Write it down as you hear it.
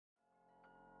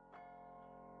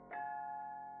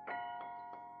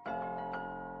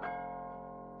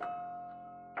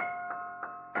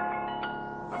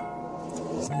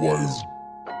was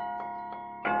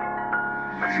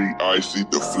I see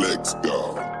the flex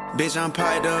dog. Bitch, I'm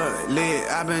piped up, lit,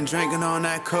 I been drinking on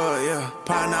that cut, yeah.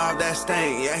 Partner off that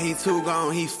stank, yeah, he too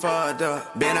gone, he fucked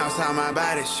up. Been outside my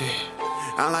body, shit.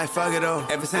 I'm like, fuck it though.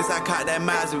 Ever since I caught that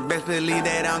Mazda, best believe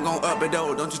that I'm gon' up it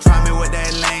though. Don't you try me with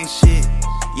that lame shit,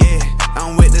 yeah.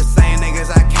 I'm with the same niggas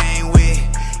I came with,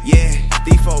 yeah.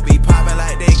 These folk be poppin'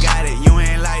 like they got it, you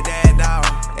ain't like that, dawg.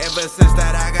 Ever since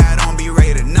that I got on, be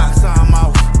ready to knock something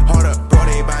off. Hold up, bro,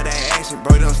 they bout that action,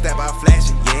 bro, don't step out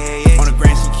flashing, yeah, yeah. On the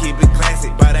grand, she keep it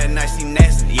classic, by that night she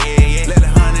nasty, yeah, yeah. Let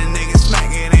 100 niggas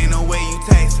smack it, ain't no way you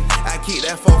taxin'. I keep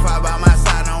that 4-5 by my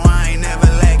side, no, I ain't never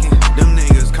lacking. Them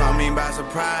niggas caught me by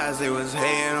surprise, they was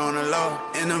head on the low.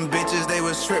 And them bitches, they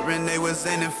was trippin', they was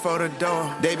in it for the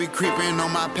door. They be creepin'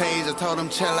 on my page, I told them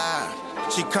chill out.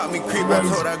 She caught me creepin', I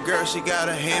told that girl she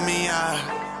gotta hear me out.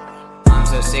 I'm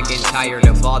so sick and tired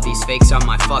of all these fakes on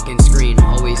my fucking screen.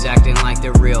 Always acting like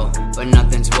they're real, but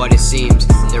nothing's what it seems.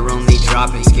 They're only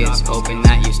dropping skits, hoping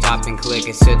that you stop and click.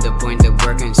 It's to the point that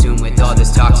we're consumed with all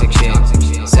this toxic shit.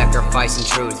 Sacrificing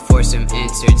truth for some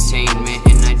entertainment,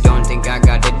 and I don't think I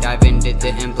gotta dive into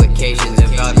the implications of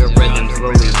algorithms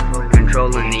slowly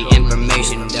controlling the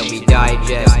information that we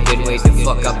digest. Good ways to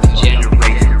fuck up the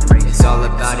generation. It's all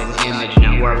about an image,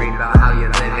 not worry about how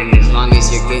you're living. As long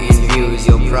as you're getting views,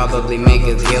 you'll probably make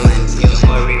a killing. Don't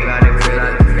worry about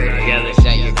it, jealous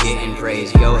that you're getting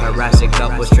praise. Go harass a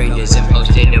couple strangers and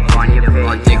post it upon your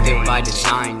page. Addicted by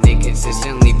design, they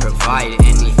consistently provide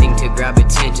anything to grab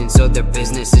attention so their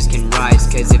businesses can rise.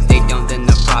 Cause if they don't, then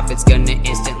the profit's gonna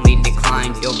instantly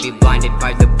decline. You'll be blinded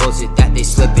by the bullshit that they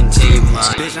slip into your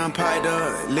mind. Bitch, I'm piped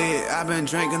up, lit, I been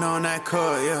drinking on that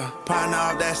cut, yeah. Partner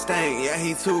off that stank, yeah,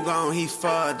 he too gone, he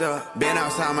fucked up. Been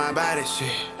outside my body,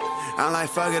 shit. I'm like,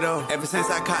 fuck it though. Ever since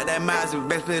I caught that Mazda,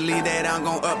 best believe that I'm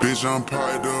gon' up. Bitch, I'm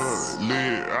piped up,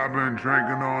 lit, I been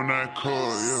drinking on that cut,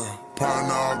 yeah.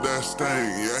 Partner off that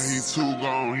stank, yeah, he too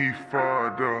gone, he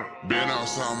fucked up. Been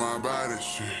outside my body,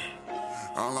 shit.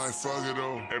 I'm like, fuck it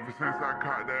though. Ever since I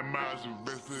caught that Mazda,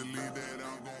 best believe that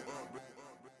I'm gon' up.